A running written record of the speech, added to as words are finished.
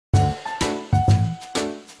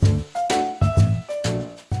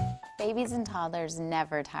Babies and toddlers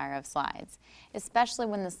never tire of slides, especially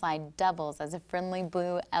when the slide doubles as a friendly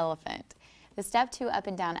blue elephant. The Step2 up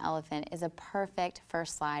and down elephant is a perfect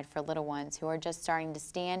first slide for little ones who are just starting to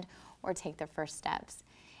stand or take their first steps.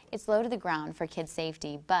 It's low to the ground for kids'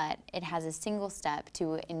 safety, but it has a single step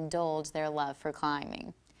to indulge their love for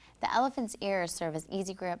climbing. The elephant's ears serve as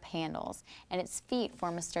easy grip handles, and its feet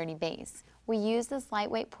form a sturdy base. We use this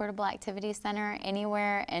lightweight portable activity center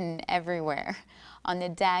anywhere and everywhere, on the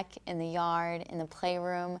deck, in the yard, in the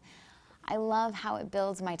playroom. I love how it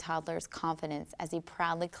builds my toddler's confidence as he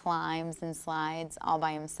proudly climbs and slides all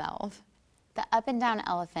by himself. The up and down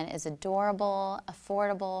elephant is adorable,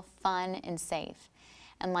 affordable, fun, and safe.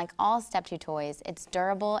 And like all Step2 toys, it's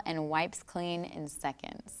durable and wipes clean in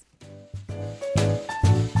seconds.